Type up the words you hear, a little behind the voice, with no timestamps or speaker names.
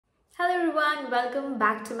Hello everyone, welcome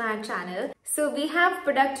back to my channel. So we have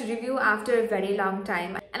product review after a very long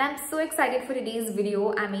time and I'm so excited for today's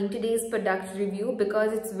video. Today's product review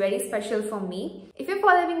because it's very special for me. If you're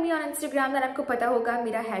following me on Instagram then आपको पता होगा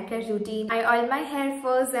मेरा hair care routine. I oil my hair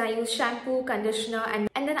first, then I use shampoo, conditioner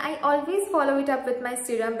and then I always follow it up with my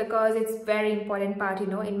serum because it's very important part,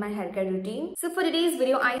 in my hair care routine. So for today's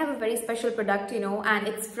video I have a very special product, and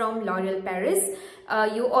it's from L'Oreal Paris.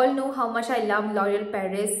 You all know how much I love L'Oreal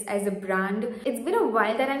Paris as a brand. It's been a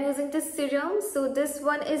while that I'm using this serum. So this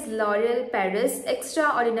one is L'Oreal Paris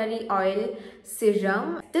Extraordinary Oil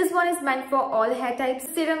Serum. This one is meant for all hair types.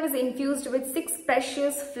 Serum is infused with 6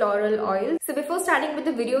 precious floral oils. So before starting with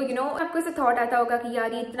the video, आपको ऐसा thought आता होगा कि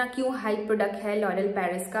यार ये इतना क्यों hype product है L'Oreal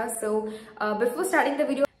Paris का. So before starting the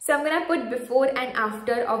video, so I'm gonna put before and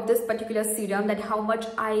after of this particular serum, that how much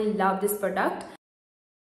I love this product.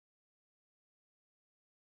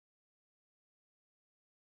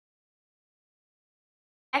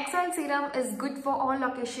 XL Serum is good for all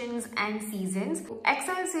occasions and seasons.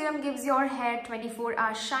 XL Serum gives your hair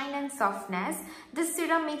 24-hour shine and softness. This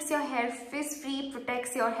serum makes your hair frizz-free,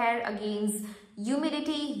 protects your hair against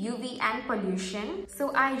humidity, UV and pollution.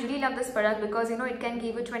 So I really love this product because it can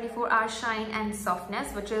give you 24-hour shine and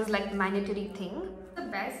softness, which is like mandatory thing. The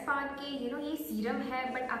best part के ये serum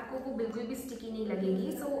है but आपको वो बिल्कुल भी sticky नहीं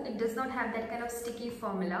लगेगी, so it does not have that kind of sticky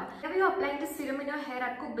formula. When you apply this serum in your hair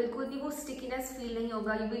आपको बिल्कुल भी वो stickiness feel नहीं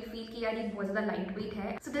होगा. You will feel कि यार ये बहुत ज़्यादा lightweight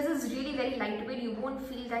है. So this is really very lightweight. You won't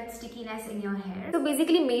feel that stickiness in your hair. So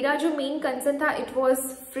basically मेरा जो main concern था, it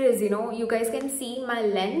was frizz. You guys can see my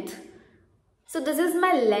length. So this is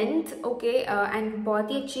my length, okay, and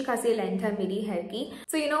बहुत ही अच्छी खासी length है मेरी hair की.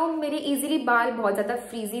 So मेरे easily बाल बहुत ज़्यादा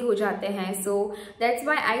frizzy हो जाते हैं. So that's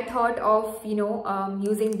why I thought of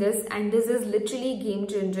using this, and this is literally game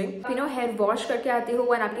changing. Hair wash करके आते हो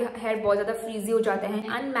and आपके hair बहुत ज़्यादा frizzy हो जाते हैं,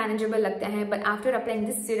 unmanageable लगते हैं. But after applying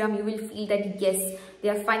this serum, you will feel that yes, they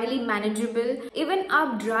are finally manageable. Even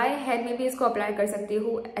आप dry hair में भी इसको apply कर सकते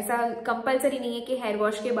हो. ऐसा compulsory नहीं है कि hair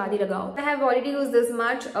wash के बाद ही लगाओ. I have already used this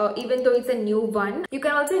much, even though it's a new one. You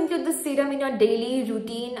can also include this serum in your daily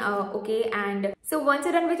routine, okay. And so once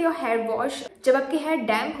you're done with your hair wash, जब आपके hair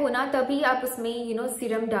damp होना तभी आप उसमें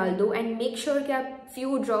serum डाल दो, and make sure कि आप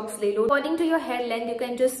few drops ले लो. According to your hair length, you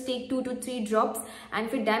can just take 2 to 3 drops, and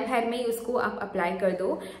फिर damp hair में उसको आप apply कर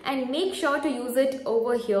दो. And make sure to use it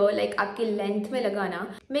over here, like आपके length में लगाना.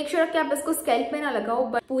 Make sure कि आप इसको scalp में ना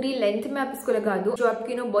लगाओ, but पूरी length में आप इसको लगा दो. जो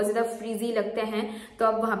आपके बहुत ज़्यादा frizzy लगते हैं तो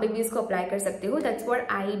आप वहाँ पे भी इसको apply कर सकते हो. That's what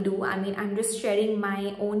I do. I'm just sharing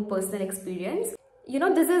my own personal experience.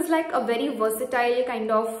 This is like a very versatile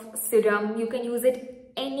kind of serum. You can use it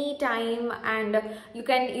anytime, and you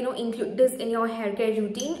can include this in your hair care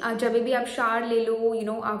routine. जब भी आप shower ले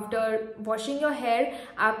लो, after washing your hair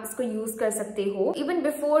आप इसको use कर सकते हो. Even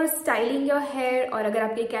before styling your hair, और अगर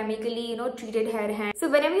आपके chemically treated hair हैं, so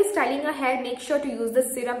whenever you styling your hair, make sure to use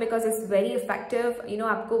this serum because it's very effective.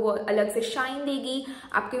 आपको वो अलग से shine देगी,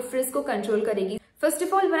 आपके frizz को control करेगी. First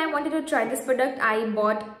of all, when I wanted to try this product, I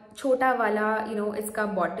bought छोटा वाला इसका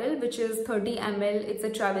bottle, which is 30 ml. It's a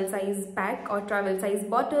travel size pack or travel size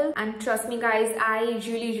bottle, and trust me guys, I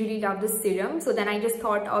really love this serum. So then I just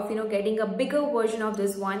thought of getting a bigger version of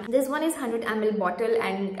this one. This one is 100 ml bottle,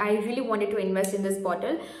 and I really wanted to invest in this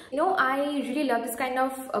bottle. I really love this kind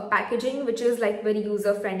of packaging, which is like very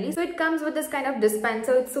user friendly. So it comes with this kind of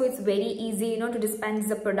dispenser, so it's very easy to dispense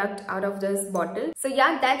the product out of this bottle. So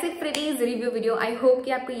yeah, that's it for today's review video. I hope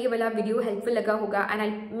कि आपको ये वाला video helpful लगा होगा, and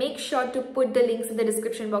I'll make sure to put the links in the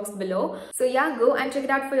description box below. So yeah, go and check it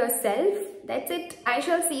out for yourself. That's it. I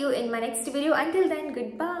shall see you in my next video. Until then,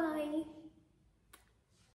 goodbye.